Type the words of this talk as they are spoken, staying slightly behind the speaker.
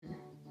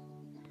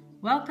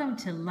Welcome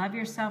to Love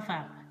Yourself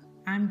Up.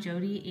 I'm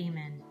Jody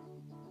Amen.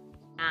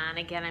 And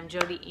again, I'm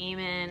Jody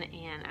Amen,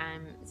 and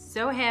I'm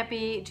so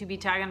happy to be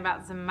talking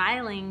about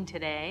smiling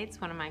today.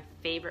 It's one of my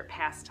favorite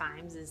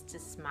pastimes is to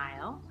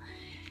smile.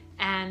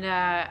 And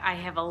I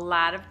have a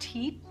lot of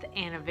teeth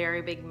and a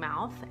very big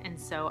mouth, and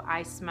so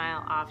I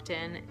smile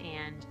often.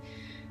 And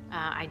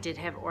I did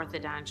have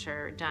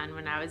orthodonture done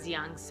when I was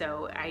young,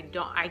 so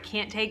I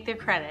can't take the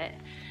credit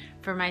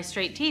for my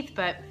straight teeth,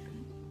 but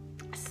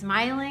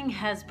smiling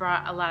has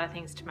brought a lot of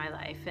things to my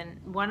life. And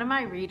one of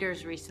my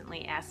readers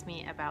recently asked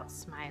me about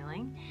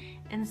smiling,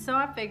 and so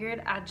I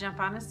figured I'd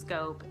jump on a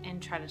scope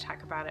and try to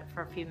talk about it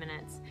for a few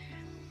minutes.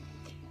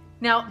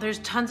 Now, there's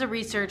tons of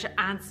research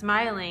on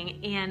smiling,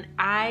 and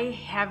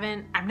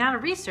I'm not a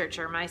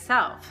researcher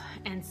myself.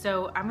 And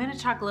so I'm going to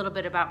talk a little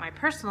bit about my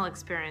personal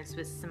experience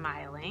with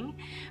smiling,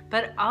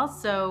 but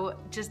also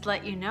just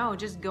let you know,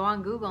 just go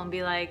on Google and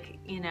be like,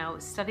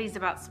 studies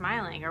about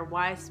smiling or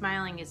why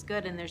smiling is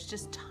good. And there's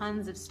just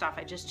tons of stuff.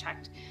 I just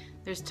checked.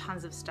 There's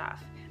tons of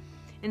stuff.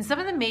 And some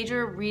of the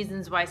major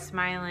reasons why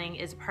smiling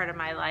is part of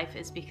my life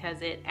is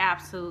because it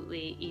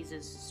absolutely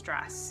eases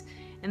stress.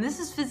 And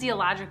this is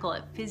physiological.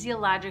 It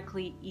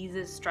physiologically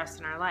eases stress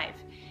in our life,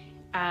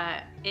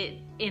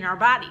 in our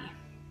body.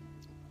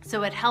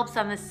 So it helps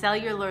on the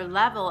cellular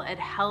level. It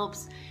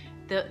helps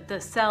the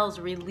cells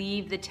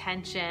relieve the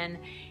tension,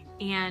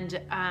 and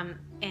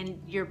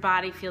your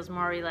body feels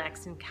more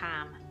relaxed and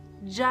calm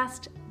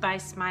just by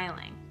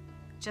smiling.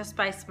 Just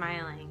by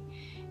smiling.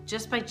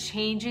 Just by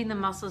changing the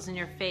muscles in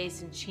your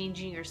face and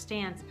changing your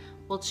stance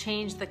will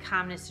change the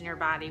calmness in your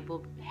body.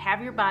 Will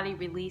have your body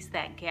release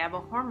that GABA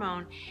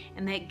hormone,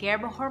 and that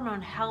GABA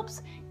hormone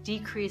helps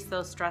decrease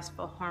those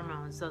stressful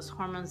hormones, those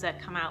hormones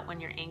that come out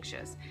when you're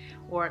anxious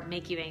or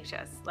make you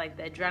anxious, like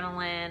the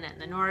adrenaline and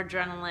the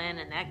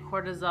noradrenaline and that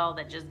cortisol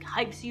that just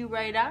hypes you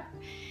right up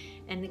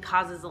and it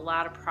causes a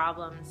lot of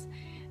problems.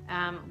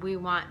 We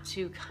want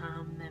to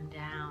calm them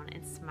down,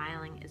 and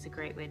smiling is a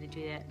great way to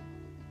do that.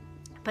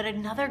 But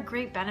another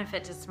great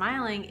benefit to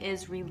smiling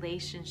is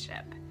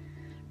relationship,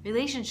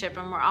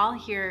 and we're all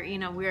here,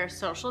 we are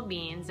social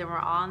beings, and we're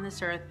all on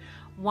this earth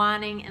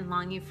wanting and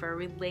longing for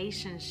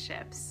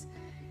relationships.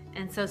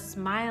 And so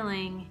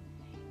smiling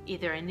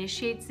either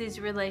initiates these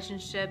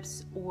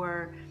relationships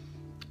or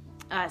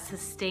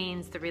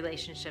sustains the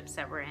relationships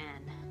that we're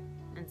in.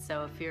 And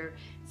so if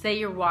say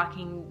you're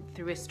walking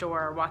through a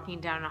store or walking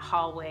down a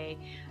hallway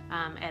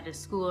at a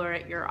school or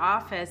at your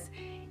office,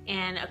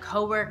 and a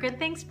coworker,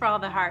 thanks for all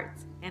the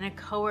hearts, and a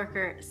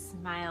coworker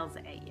smiles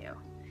at you.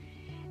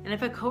 And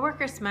if a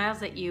coworker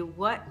smiles at you,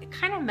 what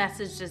kind of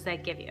message does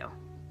that give you?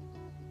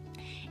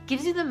 It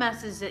gives you the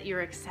message that you're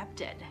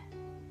accepted.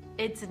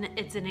 It's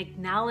an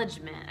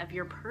acknowledgement of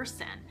your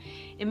person.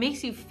 It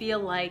makes you feel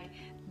like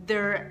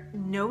they're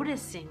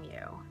noticing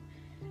you.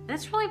 And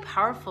that's really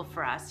powerful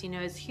for us,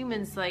 as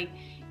humans. Like,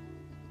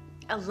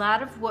 a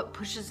lot of what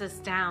pushes us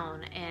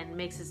down and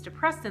makes us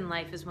depressed in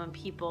life is when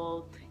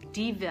people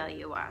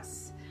devalue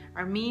us,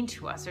 are mean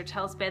to us, or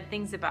tell us bad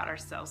things about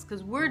ourselves,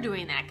 because we're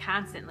doing that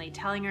constantly,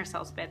 telling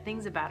ourselves bad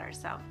things about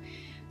ourselves.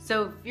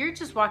 So if you're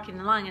just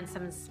walking along and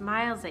someone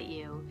smiles at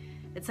you,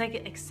 it's like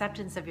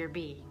acceptance of your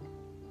being,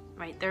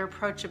 right? They're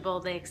approachable,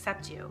 they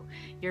accept you,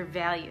 you're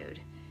valued.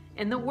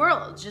 And the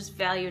world, just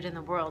valued in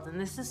the world. And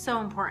this is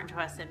so important to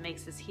us, it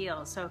makes us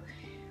heal. So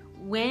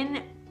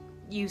when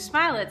you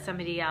smile at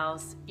somebody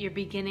else, you're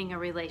beginning a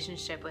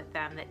relationship with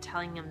them, that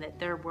telling them that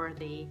they're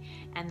worthy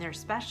and they're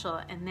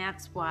special, and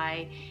that's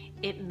why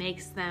it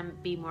makes them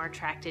be more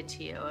attracted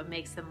to you. It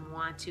makes them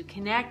want to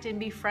connect and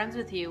be friends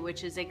with you,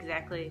 which is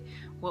exactly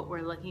what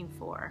we're looking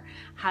for.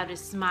 How to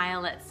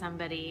smile at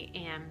somebody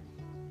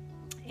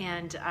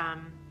and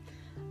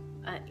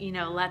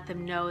let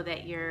them know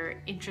that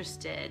you're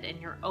interested and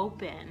you're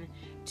open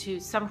to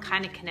some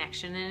kind of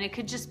connection. And it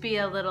could just be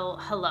a little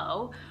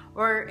hello,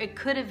 or it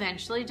could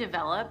eventually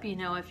develop,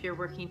 if you're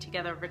working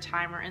together over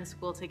time or in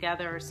school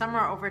together or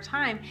somewhere over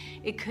time,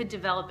 it could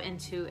develop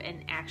into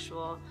an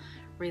actual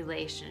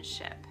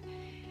relationship.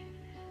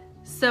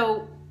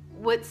 So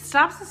what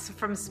stops us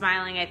from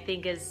smiling, I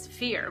think, is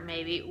fear,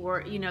 maybe,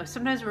 or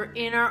sometimes we're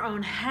in our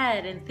own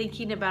head and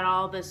thinking about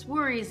all this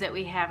worries that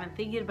we have, and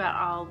thinking about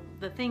all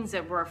the things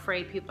that we're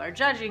afraid people are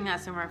judging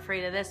us, and we're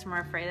afraid of this and we're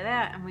afraid of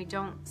that, and we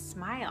don't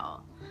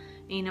smile.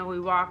 We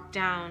walk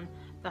down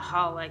the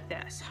hall like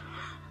this.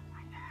 Oh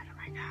my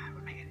God,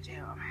 what am I gonna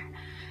do?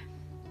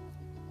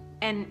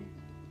 And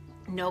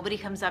nobody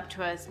comes up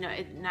to us.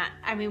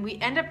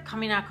 We end up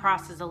coming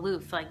across as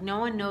aloof. Like, no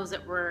one knows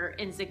that we're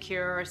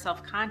insecure or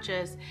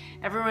self-conscious.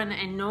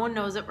 And no one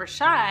knows that we're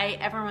shy.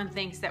 Everyone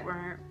thinks that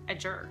we're a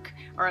jerk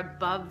or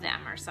above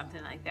them or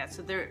something like that.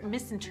 So they're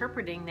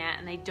misinterpreting that,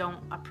 and they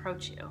don't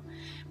approach you.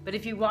 But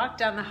if you walk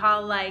down the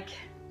hall like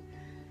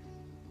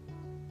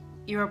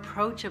you're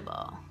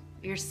approachable,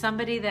 You're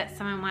somebody that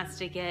someone wants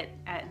to get,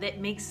 that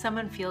makes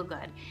someone feel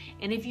good.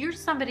 And if you're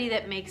somebody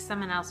that makes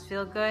someone else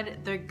feel good,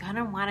 they're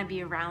gonna wanna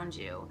be around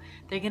you.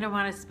 They're gonna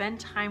wanna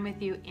spend time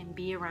with you and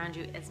be around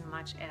you as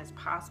much as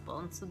possible.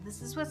 And so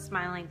this is what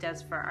smiling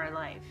does for our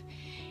life.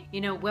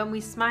 You know, when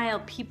we smile,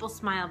 people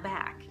smile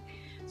back.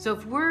 So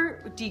if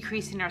we're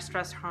decreasing our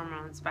stress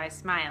hormones by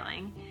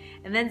smiling,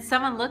 and then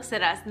someone looks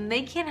at us and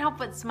they can't help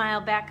but smile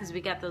back because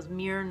we got those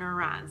mirror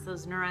neurons,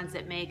 those neurons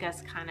that make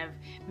us kind of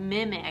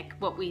mimic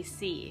what we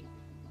see.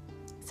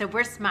 So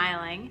we're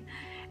smiling,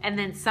 and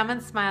then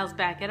someone smiles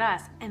back at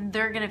us, and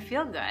they're gonna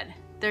feel good.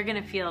 They're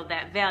gonna feel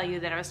that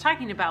value that I was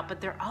talking about, but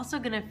they're also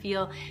gonna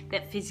feel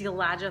that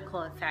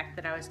physiological effect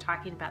that I was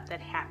talking about that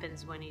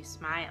happens when you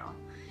smile.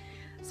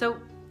 So,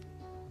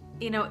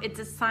 you know, it's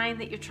a sign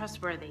that you're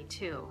trustworthy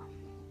too.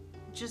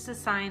 Just a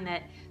sign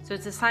that, so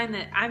it's a sign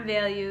that I'm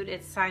valued,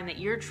 it's a sign that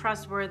you're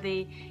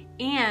trustworthy,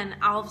 and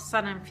all of a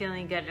sudden I'm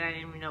feeling good and I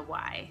didn't even know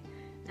why.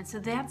 And so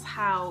that's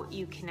how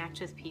you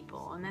connect with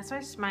people, and that's why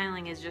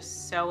smiling is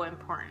just so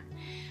important.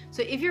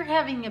 So if you're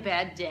having a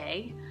bad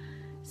day,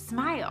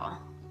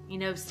 smile. You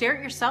know, stare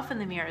at yourself in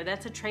the mirror.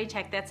 That's a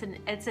Tratak.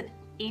 It's an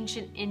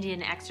ancient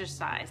Indian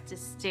exercise to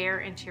stare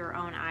into your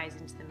own eyes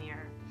into the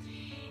mirror.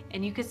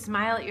 And you could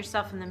smile at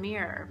yourself in the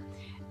mirror.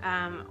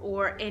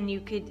 And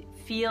you could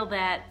feel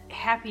that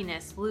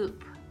happiness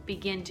loop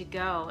begin to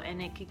go,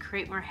 and it could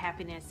create more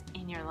happiness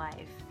in your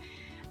life.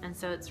 And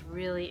so it's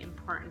really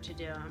important to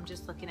do. I'm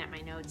just looking at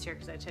my notes here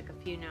because I took a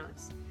few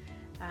notes.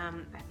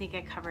 I think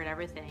I covered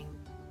everything.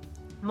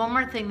 One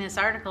more thing this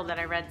article that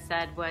I read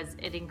said was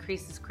it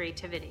increases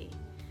creativity.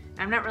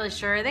 I'm not really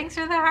sure. Thanks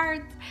for the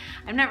hearts.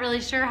 I'm not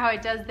really sure how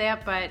it does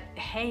that, but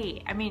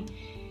hey, I mean,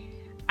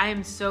 I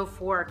am so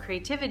for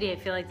creativity. I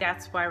feel like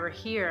that's why we're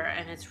here,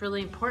 and it's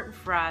really important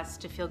for us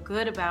to feel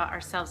good about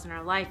ourselves and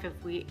our life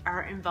if we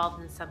are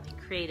involved in something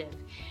creative.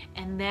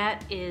 And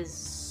that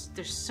is,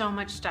 there's so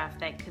much stuff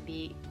that could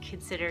be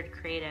considered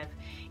creative.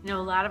 You know,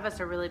 a lot of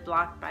us are really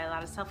blocked by a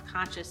lot of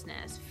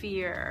self-consciousness,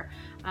 fear,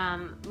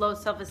 low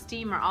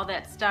self-esteem, or all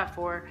that stuff,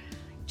 or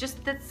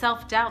just that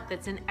self-doubt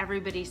that's in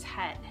everybody's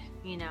head,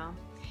 you know.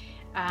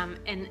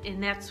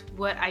 And that's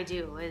what I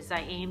do, is I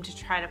aim to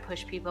try to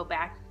push people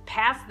back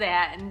past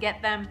that and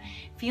get them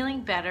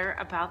feeling better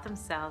about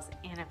themselves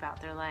and about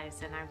their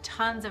lives. And I have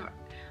tons of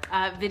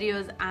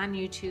videos on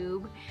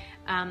YouTube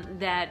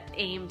that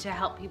aim to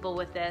help people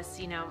with this.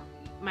 You know,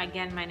 my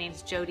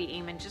name's Jody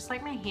Amen, just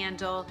like my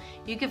handle.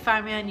 You can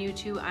find me on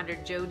YouTube under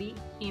Jody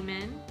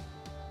Amen.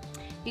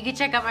 You can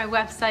check out my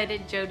website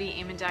at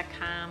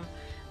jodyamen.com.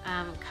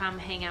 Come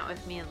hang out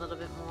with me a little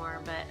bit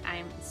more, but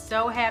I'm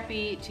so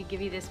happy to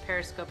give you this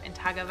Periscope and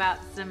talk about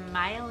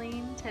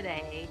smiling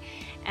today.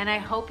 And I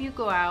hope you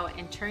go out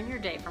and turn your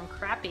day from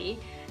crappy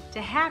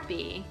to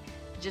happy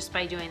just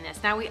by doing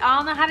this. Now, we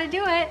all know how to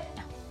do it.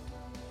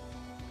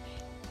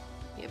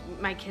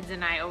 My kids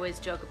and I always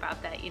joke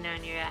about that, you know,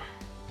 and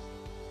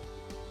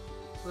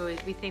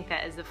we think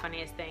that is the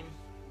funniest thing.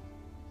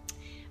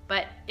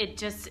 But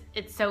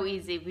it's so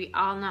easy. We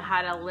all know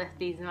how to lift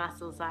these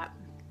muscles up.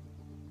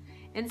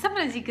 And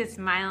sometimes you could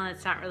smile and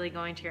it's not really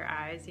going to your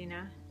eyes, you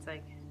know? It's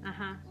like,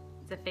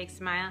 it's a fake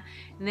smile.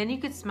 And then you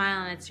could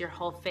smile and it's your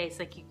whole face,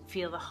 like you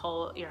feel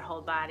your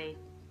whole body.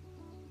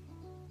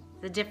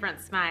 It's a different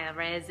smile,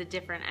 right? It's a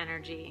different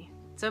energy.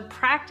 So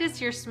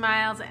practice your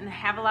smiles and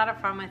have a lot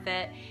of fun with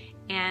it.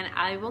 And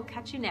I will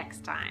catch you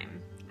next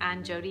time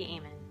on Jody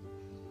Amen.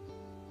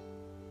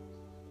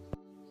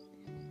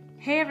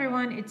 Hey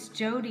everyone, it's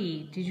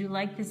Jody. Did you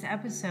like this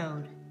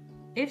episode?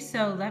 If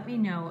so, let me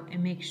know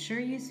and make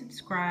sure you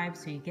subscribe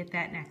so you get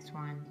that next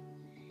one.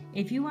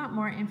 If you want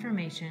more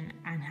information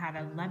on how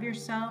to love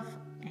yourself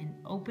and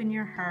open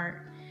your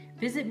heart,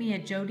 visit me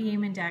at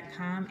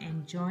jodyamen.com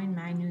and join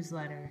my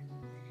newsletter.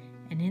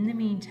 And in the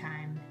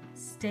meantime,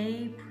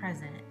 stay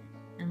present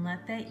and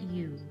let that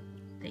you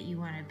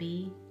want to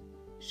be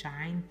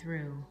shine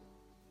through.